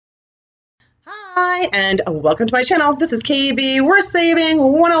Hi, and welcome to my channel. This is KB Worth Saving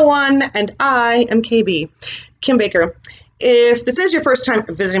 101, and I am KB, Kim Baker. If this is your first time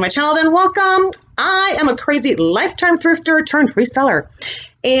visiting my channel, then welcome. I am a crazy lifetime thrifter turned reseller,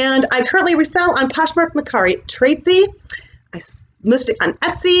 and I currently resell on Poshmark, mercari, Tradesy. I list it on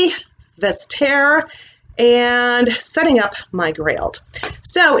Etsy, Vestair, and setting up my Grailed.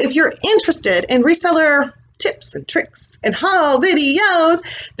 So if you're interested in reseller tips and tricks and haul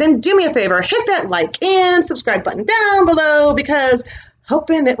videos, then do me a favor, hit that like and subscribe button down below because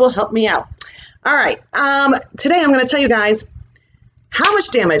hoping it will help me out. All right, today I'm going to tell you guys how much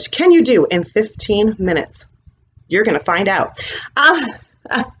damage can you do in 15 minutes. You're going to find out. I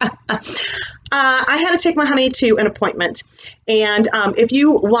had to take my honey to an appointment, and if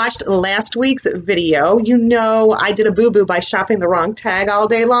you watched last week's video, you know I did a boo-boo by shopping the wrong tag all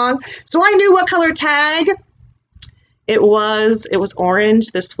day long. So I knew what color tag it was orange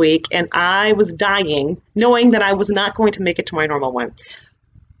this week, and I was dying knowing that I was not going to make it to my normal one.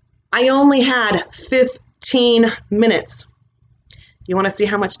 I only had 15 minutes. You want to see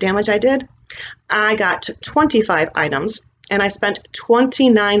how much damage I did? I got 25 items, and I spent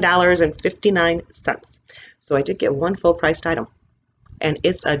 $29.59. So I did get one full-priced item, and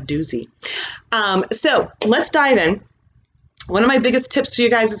it's a doozy. So let's dive in. One of my biggest tips for you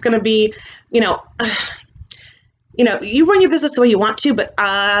guys is going to be, you run your business the way you want to, but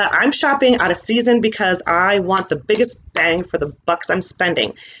I'm shopping out of season because I want the biggest bang for the bucks I'm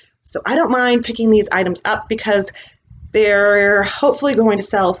spending. So I don't mind picking these items up because they're hopefully going to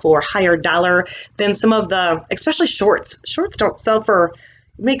sell for higher dollar than some of the, especially shorts. Shorts don't sell for,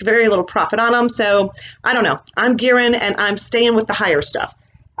 make very little profit on them. So I don't know. I'm gearing and I'm staying with the higher stuff.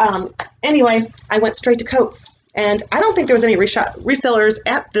 Anyway, I went straight to coats, and I don't think there was any resellers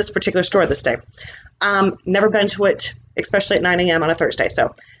at this particular store this day. Never been to it, especially at 9 a.m. on a Thursday,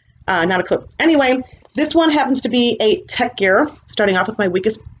 so not a clue. Anyway, this one happens to be a tech gear, starting off with my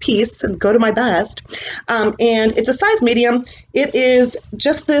weakest piece and go to my best. And it's a size medium. It is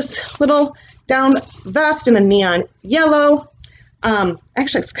just this little down vest in a neon yellow.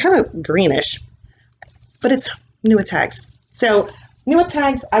 Actually, it's kind of greenish, but it's new with tags. So new with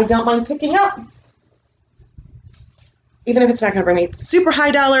tags, I don't mind picking up, even if it's not going to bring me super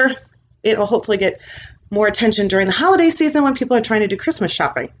high dollar. It will hopefully get more attention during the holiday season when people are trying to do Christmas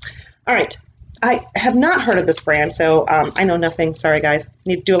shopping. All right, I have not heard of this brand, so I know nothing. Sorry, guys.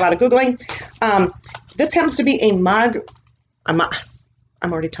 Need to do a lot of Googling. This happens to be a I'm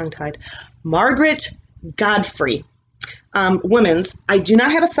already tongue-tied. Margaret Godfrey women's. I do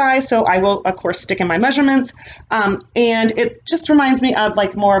not have a size, so I will, of course, stick in my measurements. And it just reminds me of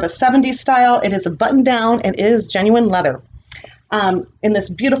like more of a 70s style. It is a button down and it is genuine leather. In this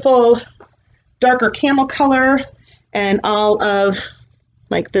beautiful darker camel color and all of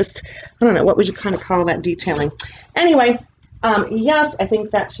like this, I don't know, what would you kind of call that detailing? Anyway, yes, I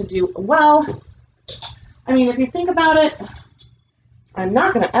think that should do well. I mean, if you think about it, I'm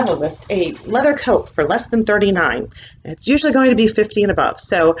not going to ever list a leather coat for less than $39. It's usually going to be $50 and above.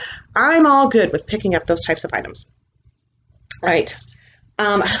 So I'm all good with picking up those types of items. All right.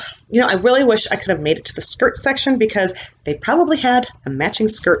 I really wish I could have made it to the skirt section because they probably had a matching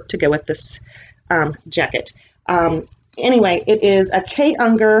skirt to go with this jacket. Anyway, it is a K.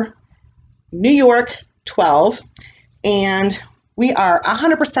 Unger New York 12, and we are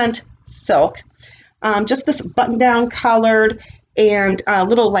 100% silk. Just this button-down collared and a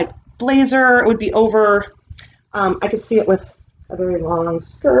little like blazer. It would be over, I could see it with a very long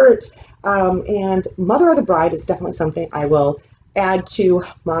skirt, and Mother of the Bride is definitely something I will add to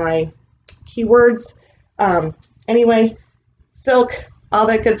my keywords. Anyway, silk, all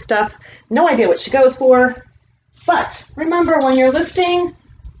that good stuff. No idea what she goes for, but remember, when you're listing,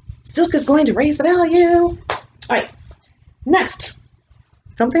 silk is going to raise the value. All right, next,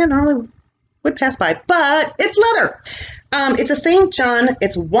 something I normally would pass by, but it's leather. It's a St. John.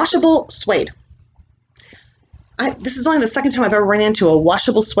 It's washable suede. This is only the second time I've ever run into a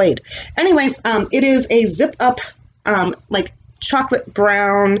washable suede. Anyway, it is a zip up, like chocolate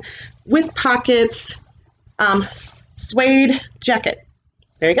brown with pockets, suede jacket.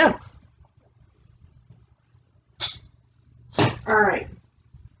 There you go. All right.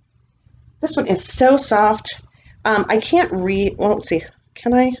 This one is so soft. I can't read. Well, let's see.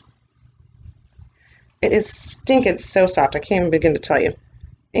 Can I? It is stinking so soft. I can't even begin to tell you.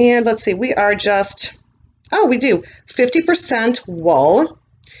 And let's see. We are just, we do 50% wool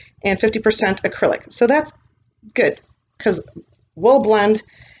and 50% acrylic. So that's good because wool blend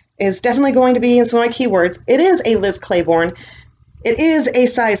is definitely going to be in some of my keywords. It is a Liz Claiborne. It is a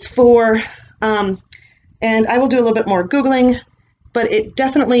size 4, and I will do a little bit more Googling, but it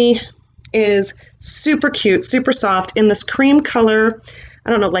definitely is super cute, super soft in this cream color. I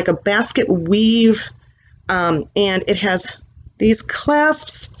don't know, like a basket weave, and it has these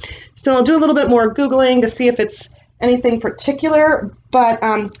clasps. So I'll do a little bit more Googling to see if it's anything particular, but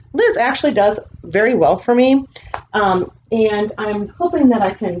Liz actually does very well for me, and I'm hoping that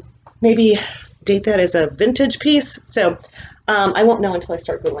I can maybe date that as a vintage piece. So I won't know until I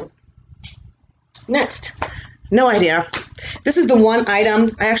start Googling. Next, no idea. This is the one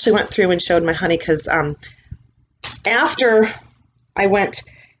item I actually went through and showed my honey, because after I went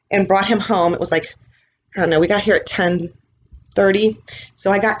and brought him home, it was like, I don't know, we got here at 10:30,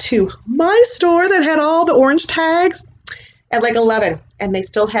 so I got to my store that had all the orange tags at like 11, and they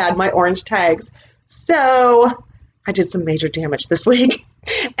still had my orange tags. So I did some major damage this week.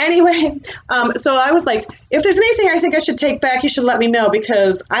 Anyway, so I was like, if there's anything I think I should take back, you should let me know,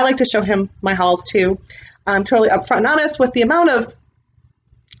 because I like to show him my hauls too. I'm totally upfront and honest with the amount of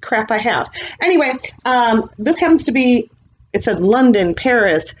crap I have. Anyway, this happens to be, it says London,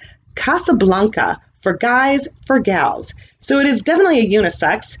 Paris, Casablanca, for guys, for gals. So it is definitely a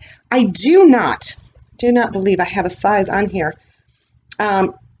unisex. I do not believe I have a size on here.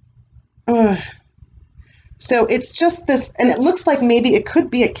 So it's just this, and it looks like maybe it could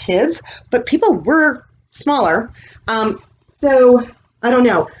be a kid's, but people were smaller. So I don't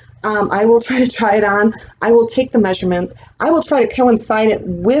know. I will try it on. I will take the measurements. I will try to coincide it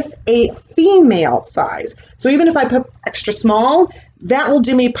with a female size. So even if I put extra small, that will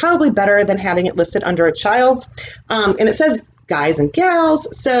do me probably better than having it listed under a child's. And it says guys and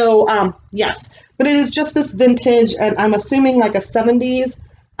gals. So yes, but it is just this vintage, and I'm assuming like a 70s.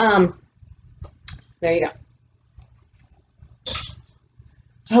 There you go.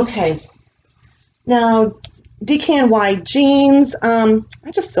 Okay, now DKNY jeans. I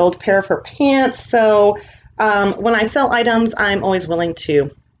just sold a pair of her pants, so when I sell items, I'm always willing to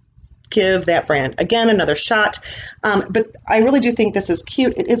give that brand again another shot. But I really do think this is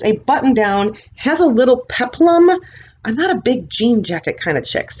cute. It is a button down, has a little peplum. I'm not a big jean jacket kind of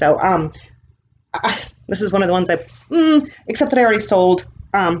chick, so this is one of the ones except that I already sold.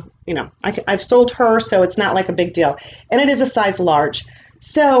 You know, I've sold her, so it's not like a big deal, and it is a size large.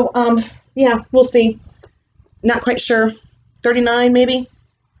 So, yeah, we'll see. Not quite sure. 39 maybe?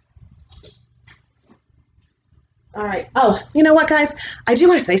 All right. Oh, you know what, guys? I do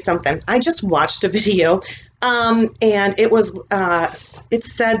want to say something. I just watched a video, and it was, it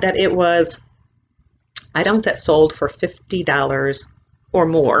said that it was items that sold for $50 or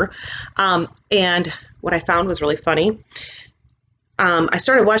more. And what I found was really funny. I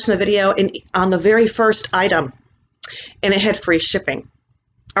started watching the video, and on the very first item, and it had free shipping.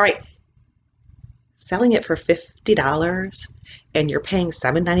 All right, selling it for $50 and you're paying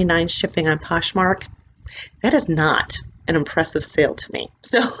 $7.99 shipping on Poshmark, that is not an impressive sale to me.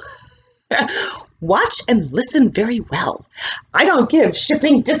 So watch and listen very well. I don't give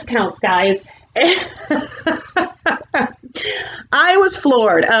shipping discounts, guys. I was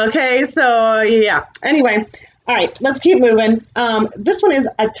floored, okay? So yeah, anyway, all right, let's keep moving. This one is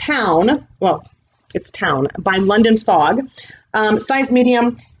a Town, well, it's Town by London Fog. Size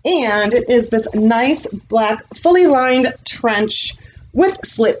medium, and it is this nice black fully lined trench with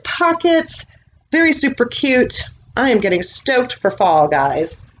slit pockets. Very super cute. I am getting stoked for fall,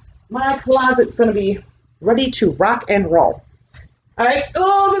 guys. My closet's going to be ready to rock and roll. All right.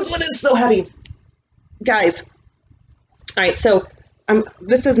 Oh, this one is so heavy, guys. All right, so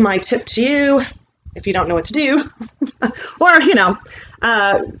this is my tip to you if you don't know what to do, or you know,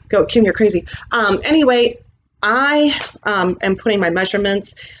 go Kim, you're crazy. Anyway, I am putting my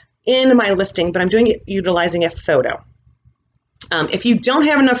measurements in my listing, but I'm doing it utilizing a photo. If you don't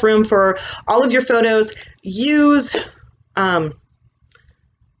have enough room for all of your photos, use, I'm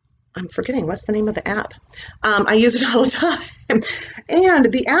forgetting, what's the name of the app? I use it all the time.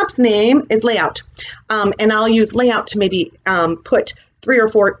 And the app's name is Layout. And I'll use Layout to maybe put 3 or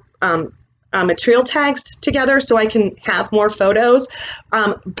 4 material tags together so I can have more photos.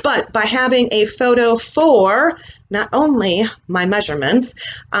 But by having a photo for not only my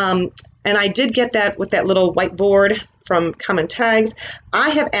measurements, and I did get that with that little whiteboard from Common Tags, I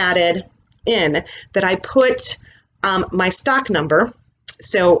have added in that I put my stock number,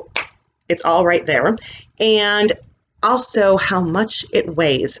 so it's all right there, and also how much it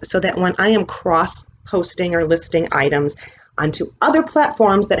weighs, so that when I am cross-posting or listing items onto other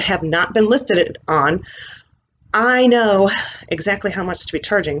platforms that have not been listed on, I know exactly how much to be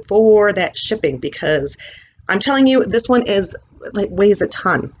charging for that shipping, because I'm telling you, this one is like weighs a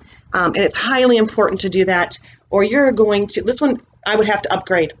ton, and it's highly important to do that, or you're going to, this one I would have to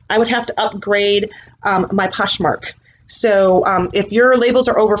upgrade. I would have to upgrade my Poshmark So if your labels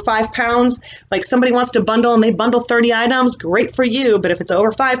are over 5 pounds, like somebody wants to bundle and they bundle 30 items, great for you. But if it's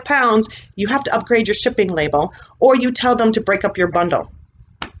over 5 pounds, you have to upgrade your shipping label, or you tell them to break up your bundle.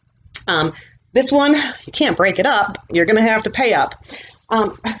 This one, you can't break it up. You're going to have to pay up.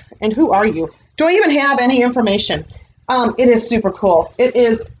 And who are you? Do I even have any information? It is super cool. It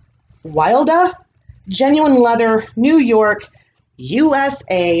is Wilda, genuine leather, New York,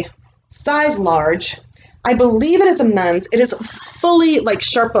 USA, size large. I believe it is a men's. It is fully like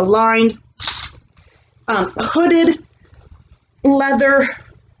Sherpa lined, hooded, leather,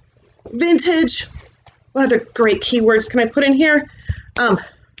 vintage. What other great keywords can I put in here?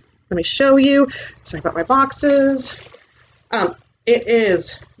 Let me show you. Sorry about my boxes. It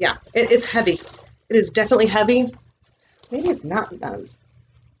is, yeah, it's heavy. It is definitely heavy. Maybe it's not men's,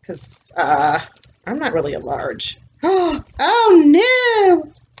 because I'm not really a large. Oh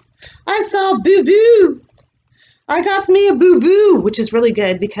no! I saw boo-boo. I got me a boo-boo, which is really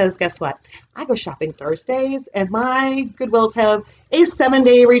good because guess what? I go shopping Thursdays, and my Goodwills have a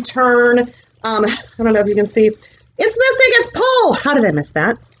 7-day return. I don't know if you can see. It's missing its pole. How did I miss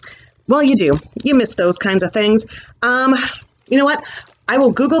that? Well, you do. You miss those kinds of things. You know what? I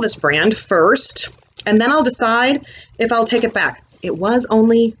will Google this brand first, and then I'll decide if I'll take it back. It was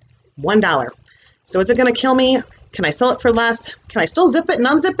only $1. So is it going to kill me? Can I sell it for less? Can I still zip it and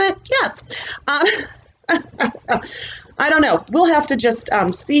unzip it? Yes. I don't know. We'll have to just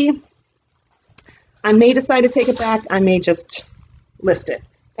see. I may decide to take it back. I may just list it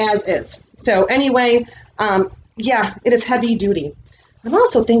as is. So anyway, yeah, it is heavy duty. I'm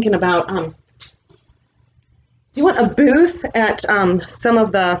also thinking about doing a booth at some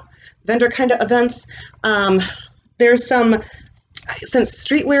of the vendor kind of events. There's some, since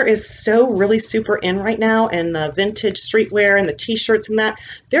streetwear is so really super in right now, and the vintage streetwear and the t-shirts and that,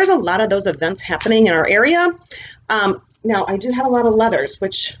 there's a lot of those events happening in our area. Now, I do have a lot of leathers,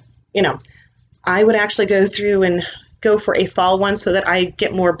 which, you know, I would actually go through and go for a fall one so that I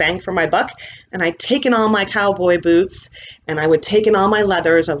get more bang for my buck. And I'd taken all my cowboy boots, and I would take in all my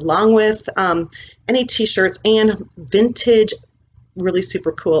leathers along with any t-shirts and vintage really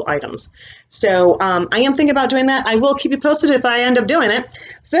super cool items. So I am thinking about doing that. I will keep you posted if I end up doing it.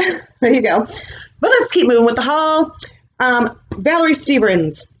 So there you go. But let's keep moving with the haul. Valerie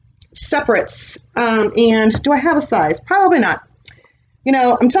Stevens, separates. And do I have a size? Probably not. You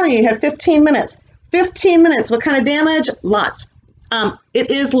know, I'm telling you, you had 15 minutes. 15 minutes. What kind of damage? Lots. It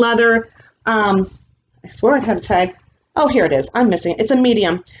is leather. I swear I had a tag. Oh, here it is. I'm missing it. It's a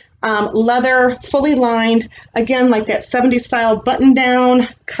medium. Leather, fully lined. Again, like that 70s style button down,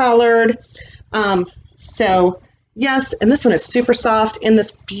 collared. So, yes, and this one is super soft in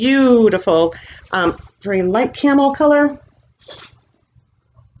this beautiful, very light camel color.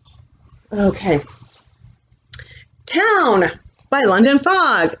 Okay. Town by London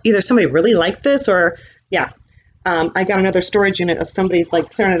Fog. Either somebody really liked this or, yeah. I got another storage unit of somebody's like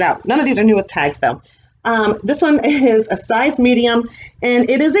clearing it out. None of these are new with tags though. This one is a size medium, and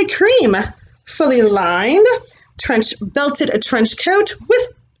it is a cream, fully lined, belted a trench coat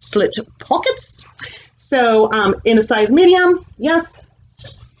with slit pockets. So in a size medium, yes.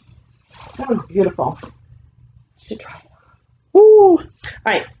 Sounds beautiful. Should try it. Ooh. All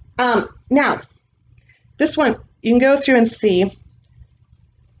right. Now, this one, you can go through and see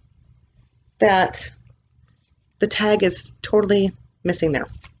that the tag is totally missing there.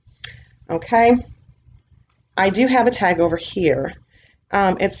 Okay. I do have a tag over here.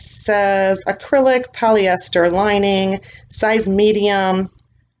 It says acrylic polyester lining, size medium.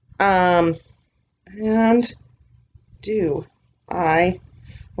 And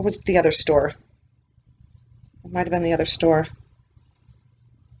what was the other store? It might have been the other store.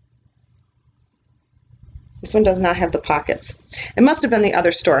 This one does not have the pockets. It must have been the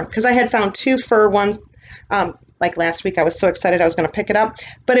other store because I had found 2 fur ones. Like last week, I was so excited I was going to pick it up,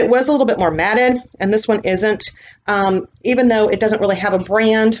 but it was a little bit more matted, and this one isn't. Even though it doesn't really have a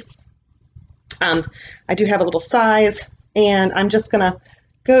brand, I do have a little size, and I'm just going to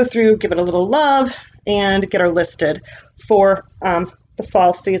go through, give it a little love, and get her listed for the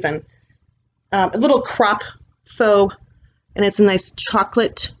fall season. A little crop faux, and it's a nice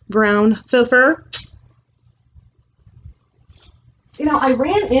chocolate brown faux fur. You know, I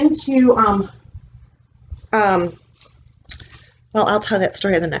ran into, well, I'll tell that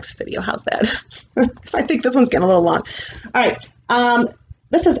story in the next video. How's that? I think this one's getting a little long. All right.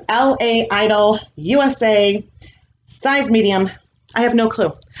 This is LA Idol, USA, size medium. I have no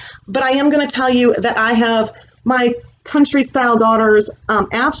clue. But I am going to tell you that I have my country style daughters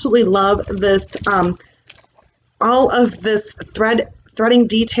absolutely love this, all of this thread threading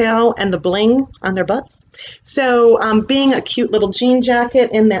detail and the bling on their butts. So being a cute little jean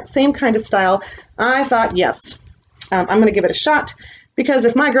jacket in that same kind of style, I thought, yes, I'm going to give it a shot, because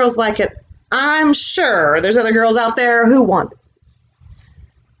if my girls like it, I'm sure there's other girls out there who want it.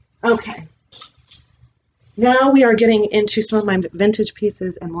 Okay. Now we are getting into some of my vintage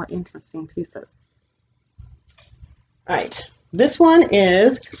pieces and more interesting pieces. All right. This one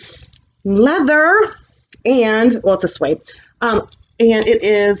is leather and, well, it's a suede. And it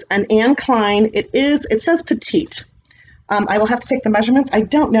is an Anne Klein. It says petite. I will have to take the measurements. I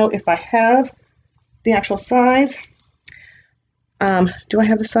don't know if I have the actual size. Do I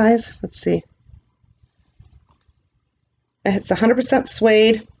have the size? Let's see. It's 100%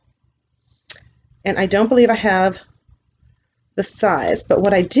 suede, and I don't believe I have the size, but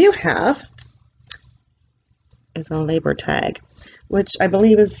what I do have is a labor tag, which I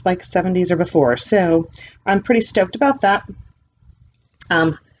believe is like 70s or before, so I'm pretty stoked about that.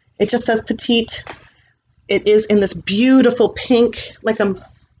 It just says petite. It is in this beautiful pink, like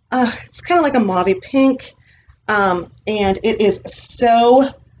it's kind of like a mauve pink, and it is so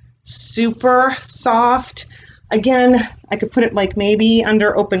super soft. Again, I could put it like maybe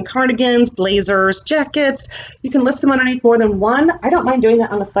under open cardigans, blazers, jackets. You can list them underneath more than one. I don't mind doing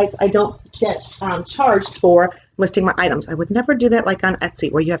that on the sites I don't get charged for listing my items. I would never do that like on Etsy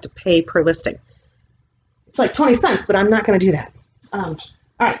where you have to pay per listing. It's like 20 cents, but I'm not going to do that. All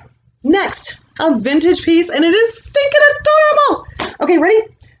right, next, a vintage piece, and it is stinking adorable. Okay, ready?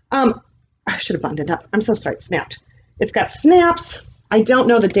 I should have buttoned it up. I'm so sorry, it snapped. It's got snaps. I don't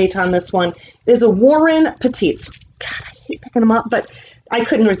know the date on this one. It is a Warren Petite. God, I hate picking them up, but I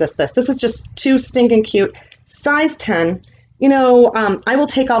couldn't resist this. This is just too stinking cute. Size 10. You know, I will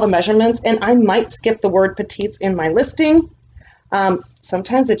take all the measurements, and I might skip the word petites in my listing.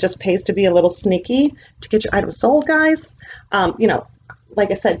 Sometimes it just pays to be a little sneaky to get your items sold, guys. You know,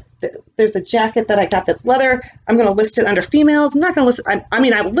 like I said, there's a jacket that I got that's leather. I'm going to list it under females. I'm not going to list it. I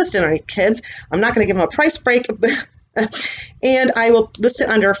mean, I will list it under kids. I'm not going to give them a price break. And I will list it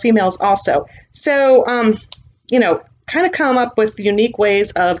under females also. So, you know, kind of come up with unique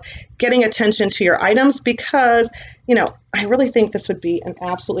ways of getting attention to your items, because, you know, I really think this would be an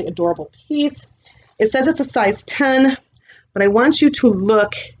absolutely adorable piece. It says it's a size 10, but I want you to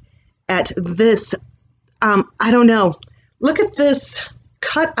look at this. I don't know. Look at this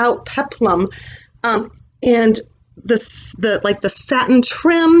cut out peplum, and the satin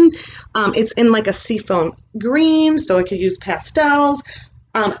trim. It's in like a seafoam green, so I could use pastels.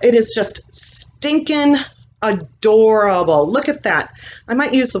 It is just stinking adorable. Look at that. I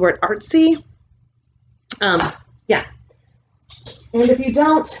might use the word artsy. Yeah. And if you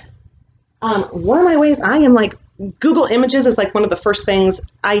don't, one of my ways I am like, Google Images is like one of the first things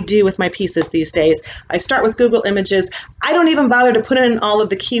I do with my pieces these days. I start with Google Images. I don't even bother to put in all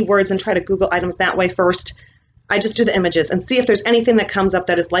of the keywords and try to Google items that way first. I just do the images and see if there's anything that comes up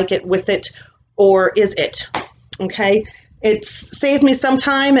that is like it, with it, or is it. Okay? It's saved me some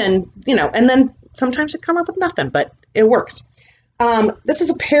time, and, you know, and then sometimes you come up with nothing, but it works. This is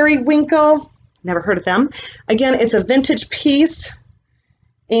a periwinkle. Never heard of them. Again, it's a vintage piece.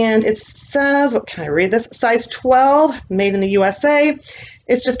 And it says, what can I read this? Size 12, made in the USA.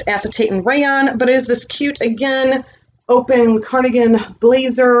 It's just acetate and rayon, but it is this cute, again, open cardigan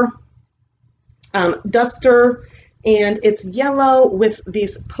blazer, duster, and it's yellow with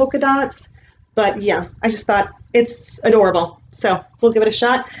these polka dots. But yeah, I just thought it's adorable. So we'll give it a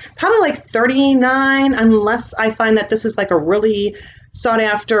shot. Probably like $39, unless I find that this is like a really sought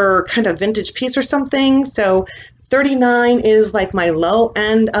after kind of vintage piece or something. So $39 is like my low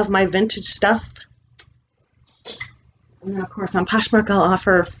end of my vintage stuff. And then of course on Poshmark I'll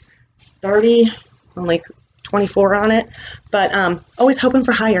offer $30, I'm like 24 on it, but always hoping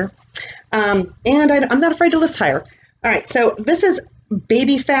for higher. And I'm not afraid to list higher. All right, so this is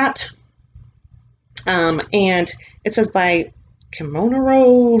Baby Fat, and it says by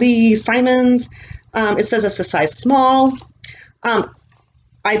Kimono Lee Simons. It says it's a size small.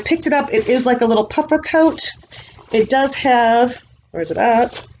 I picked it up. It is like a little puffer coat. It does have, where is it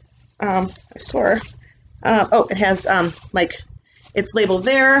at? I swear. Oh, it has like, it's labeled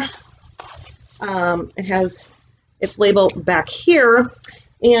there. It has its label back here.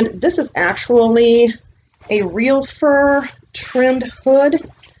 And this is actually a real fur trimmed hood.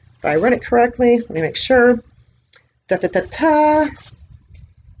 If I read it correctly, let me make sure.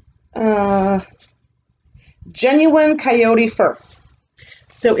 Genuine coyote fur.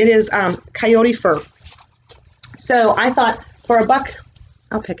 So it is coyote fur. So I thought for $1,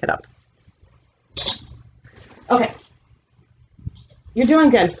 I'll pick it up. Okay. You're doing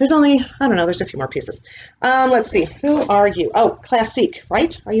good. There's only, I don't know, there's a few more pieces. Let's see. Who are you? Oh, Classique,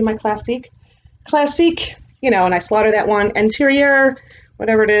 right? Are you my Classique? Classique, you know, and I slaughter that one. Interior,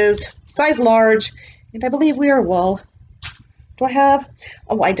 whatever it is, size large, and I believe we are wool. Do I have?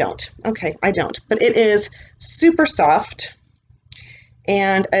 Oh, I don't. Okay, I don't. But it is super soft,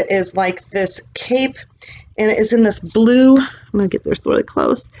 and it is like this cape, and it is in this blue. I'm going to get this really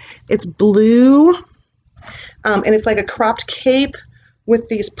close. It's blue, and it's like a cropped cape with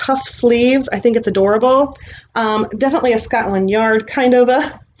these puff sleeves. I think it's adorable. Definitely a Scotland Yard kind of a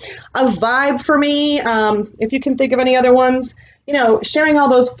vibe for me. If you can think of any other ones, you know, sharing all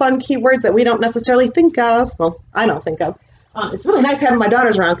those fun keywords that we don't necessarily think of. Well, I don't think of. It's really nice having my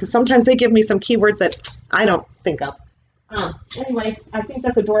daughters around because sometimes they give me some keywords that I don't think of. Anyway, I think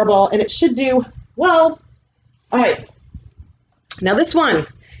that's adorable, and it should do well. All right. Now this one,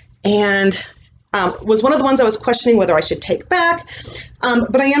 and was one of the ones I was questioning whether I should take back,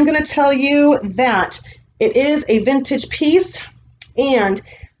 but I am going to tell you that it is a vintage piece, and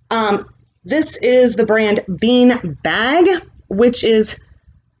this is the brand Bean Bag, which is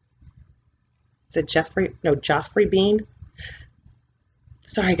it Joffrey Bean?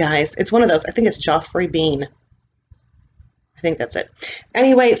 Sorry, guys. It's one of those. I think it's Joffrey Bean. I think that's it.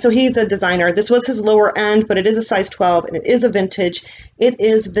 Anyway, so he's a designer. This was his lower end, but it is a size 12, and it is a vintage. It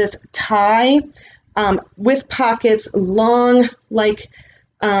is this tie with pockets, long, like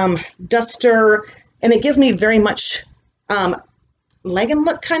duster, and it gives me very much legging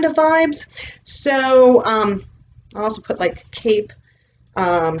look kind of vibes. So I'll also put like cape,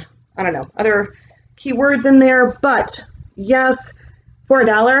 I don't know, other keywords in there, but yes, for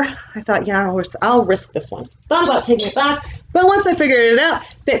 $1, I thought, yeah, I'll risk this one. Thought about taking it back, but once I figured it out,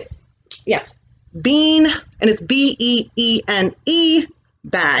 that yes, Bean, and it's B-E-E-N-E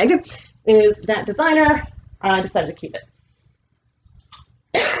bag, is that designer. I decided to keep it.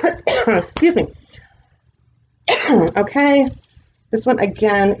 Excuse me. Okay, this one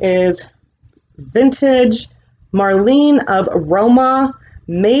again is vintage Marlene of Roma,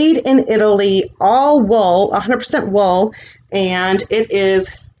 made in Italy, all wool, 100% wool, and it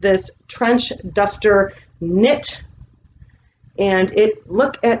is this trench duster knit, and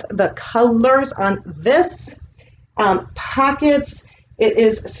look at the colors on this. Pockets, it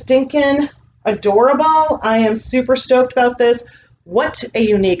is stinking adorable. I am super stoked about this. What a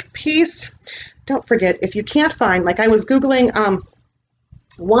unique piece. Don't forget, if you can't find, like I was Googling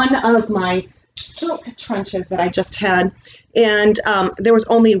one of my silk trenches that I just had, and there was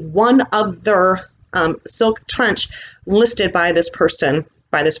only one other silk trench listed by this person,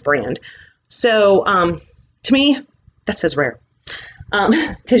 by this brand. So to me, that says rare,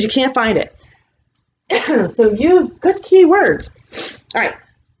 because you can't find it. So use good keywords. All right,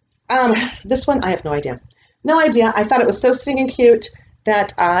 this one, I have no idea. No idea. I thought it was so stinking cute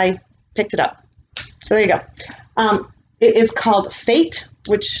that I picked it up. So there you go. It is called Fate,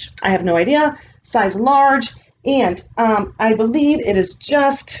 which I have no idea. Size large, and I believe it is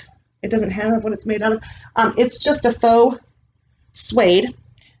just, it doesn't have what it's made out of. It's just a faux suede,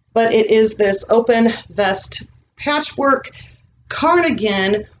 but it is this open vest patchwork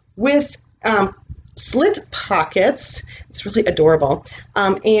cardigan with slit pockets. It's really adorable.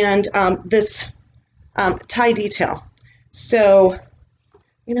 And this tie detail. So,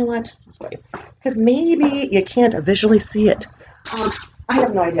 you know what? Because maybe you can't visually see it. I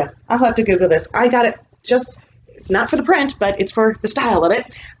have no idea. I'll have to Google this. I got it just, not for the print, but it's for the style of it.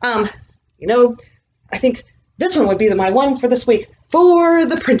 You know, I think this one would be my one for this week, for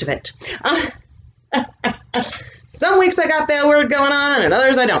the print of it. Some weeks I got that word going on, and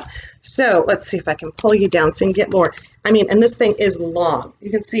others I don't. So let's see if I can pull you down so you can get more. I mean, and this thing is long. You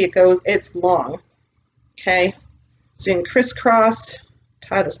can see it goes, it's long. Okay. So you can crisscross,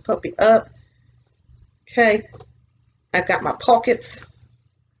 tie this puppy up. Okay. I've got my pockets,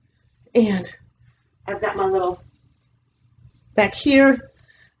 and I've got my little back here.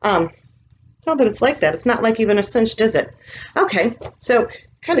 Not that it's like that. It's not like even a cinched, is it? Okay, so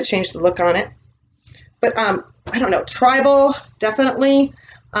kind of changed the look on it. But I don't know, tribal, definitely.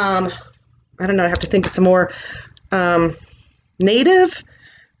 I don't know, I have to think of some more native.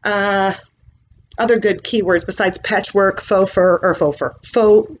 Other good keywords besides patchwork, faux fur, or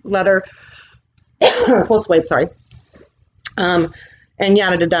faux leather, faux suede, sorry. And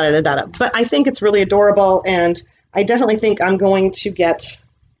yada da da da da. But I think it's really adorable, and I definitely think I'm going to get,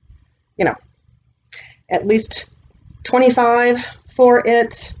 you know, at least 25 for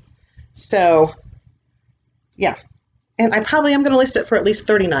it. So yeah, and I probably am going to list it for at least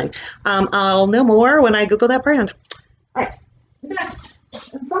 39. I'll know more when I Google that brand. All right, next.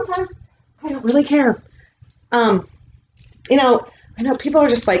 And sometimes I don't really care. You know, I know people are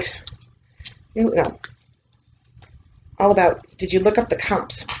just like, you know, all about, did you look up the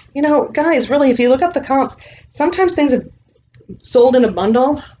comps? You know, guys, really, if you look up the comps, sometimes things are sold in a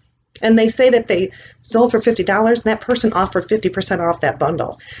bundle, and they say that they sold for $50, and that person offered 50% off that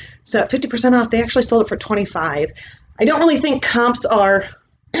bundle. So at 50% off, they actually sold it for $25. I don't really think comps are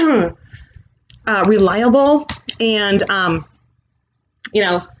reliable, and you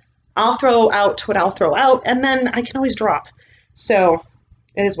know, I'll throw out what I'll throw out, and then I can always drop. So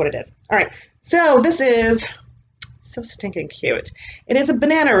it is what it is. All right, so this is so stinking cute. It is a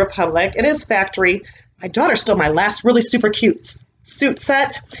Banana Republic. It is factory. My daughter stole my last really super cute suit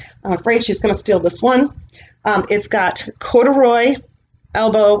set. I'm afraid she's going to steal this one. It's got corduroy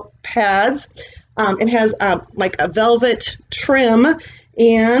elbow pads. It has like a velvet trim,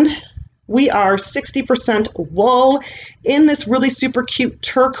 and we are 60% wool in this really super cute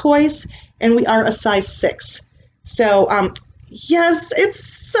turquoise, and we are a size 6. So yes, it's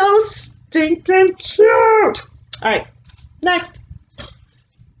so stinking cute. All right, next.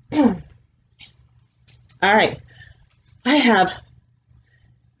 All right, I have,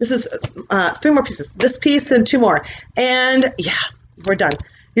 this is 3 more pieces. This piece and 2 more. And yeah, we're done.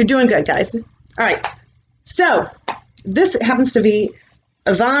 You're doing good, guys. All right, so this happens to be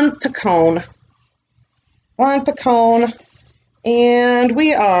Von Picone. Von Picone. And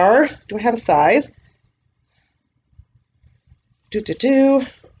we are, do I have a size?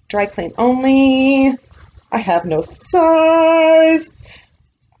 Dry clean only. I have no size,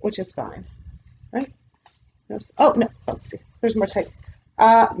 which is fine, right? Oh, no, let's see. There's more type.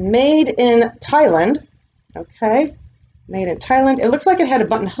 Made in Thailand. Okay, made in Thailand. It looks like it had a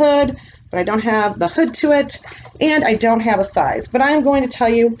button hood, but I don't have the hood to it, and I don't have a size. But I am going to tell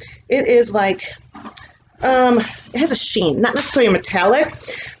you, it is like, it has a sheen, not necessarily a metallic,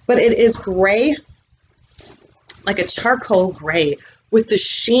 but it is gray, like a charcoal gray with the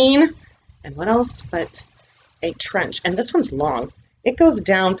sheen, and what else but a trench. And this one's long. It goes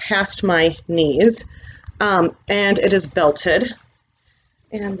down past my knees, and it is belted.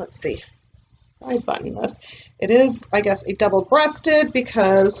 And let's see, I button this. It is, I guess, a double-breasted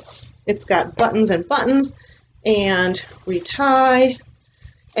because it's got buttons and buttons, and we tie.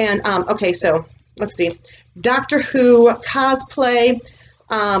 And okay, so let's see, Doctor Who cosplay.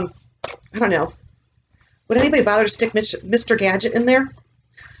 I don't know. Would anybody bother to stick Mr. Gadget in there?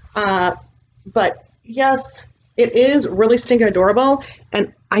 But yes, it is really stinking adorable,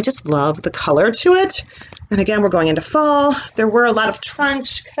 and I just love the color to it. And again, we're going into fall. There were a lot of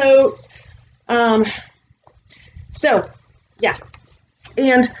trench coats. So, yeah.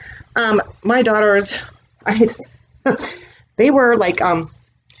 And my daughters, they were like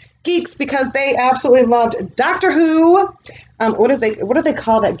geeks because they absolutely loved Doctor Who. What do they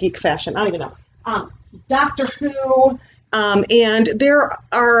call that geek fashion? I don't even know. Doctor Who. And there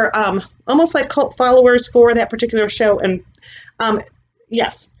are almost like cult followers for that particular show. And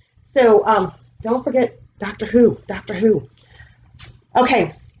yes, so don't forget Doctor Who, Doctor Who.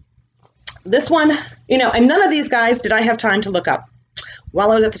 Okay, this one, you know, and none of these guys did I have time to look up while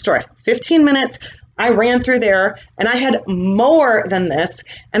I was at the store. 15 minutes, I ran through there, and I had more than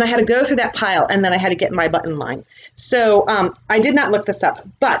this, and I had to go through that pile, and then I had to get in my button line. So I did not look this up,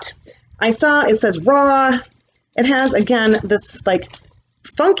 but I saw it says raw. It has, again, this like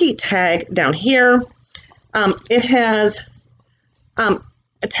funky tag down here. It has a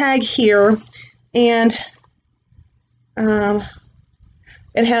tag here, and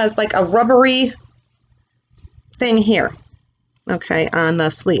it has like a rubbery thing here, okay, on the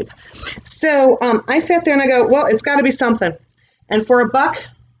sleeve. So I sat there and I go, well, it's got to be something. And for $1,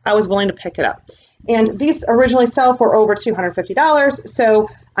 I was willing to pick it up. And these originally sell for over $250, so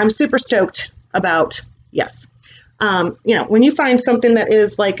I'm super stoked about, yes. You know, when you find something that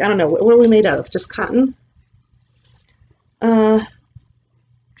is like, I don't know, what are we made out of? Just cotton?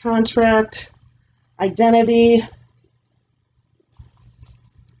 Contract, identity,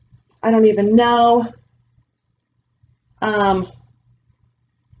 I don't even know. I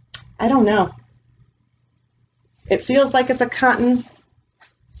don't know. It feels like it's a cotton.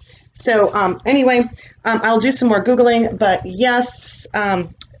 So anyway, I'll do some more Googling, but yes,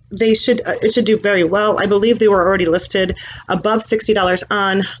 they should. It should do very well. I believe they were already listed above $60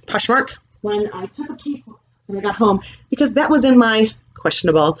 on Poshmark when I took a peek when I got home, because that was in my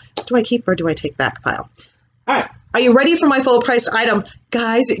questionable, do I keep or do I take back pile. All right, are you ready for my full price item?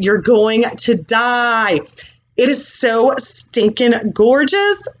 Guys, you're going to die. It is so stinking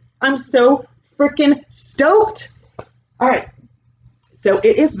gorgeous. I'm so freaking stoked. All right, so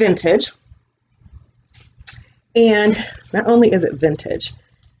it is vintage. And not only is it vintage,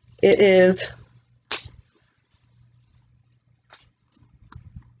 it is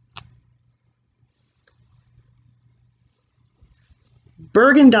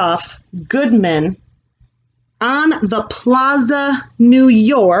Bergdorf Goodman on the Plaza, New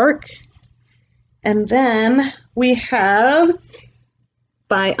York. And then we have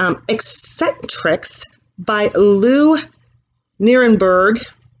by Eccentrics by Lou Nierenberg.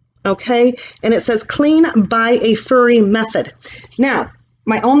 Okay, and it says clean by a furry method. Now,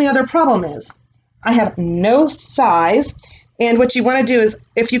 my only other problem is I have no size, and what you want to do is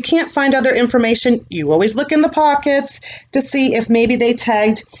if you can't find other information, you always look in the pockets to see if maybe they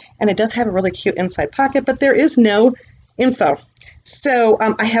tagged, and it does have a really cute inside pocket, but there is no info. So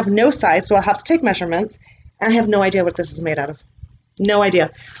I have no size, so I'll have to take measurements, and I have no idea what this is made out of. No idea.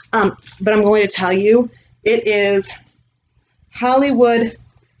 But I'm going to tell you, it is Hollywood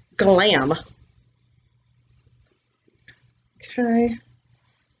Glam. Okay.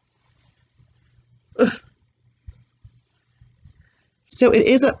 Ugh. So it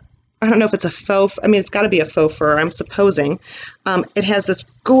is I don't know if it's a faux, I mean, it's got to be a faux fur, I'm supposing. It has this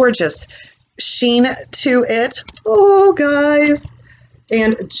gorgeous sheen to it. Oh, guys.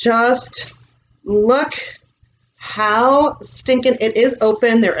 And just look how stinking it is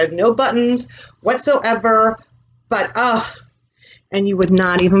open. There are no buttons whatsoever, but and you would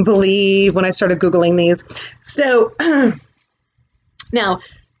not even believe when I started Googling these. So now,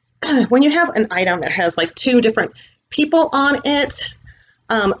 when you have an item that has like two different people on it,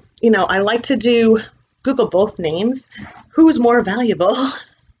 you know, I like to Google both names. Who's more valuable?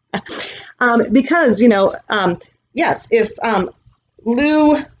 Because, you know, yes, if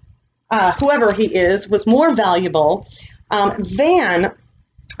Lou, whoever he is, was more valuable than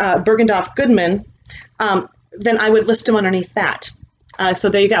Bergdorf Goodman, then I would list him underneath that. So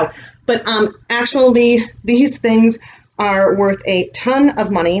there you go. But actually, these things are worth a ton of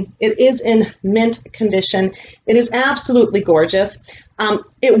money. It is in mint condition. It is absolutely gorgeous.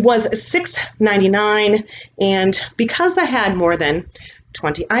 It was $6.99, and because I had more than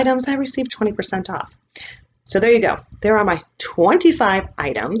 20 items, I received 20% off. So there you go. There are my 25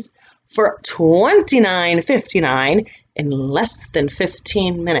 items for $29.59 in less than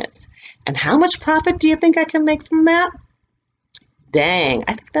 15 minutes. And how much profit do you think I can make from that? Dang,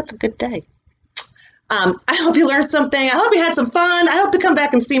 I think that's a good day. I hope you learned something. I hope you had some fun. I hope you come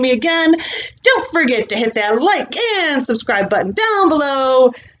back and see me again. Don't forget to hit that like and subscribe button down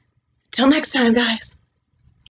below. Till next time, guys.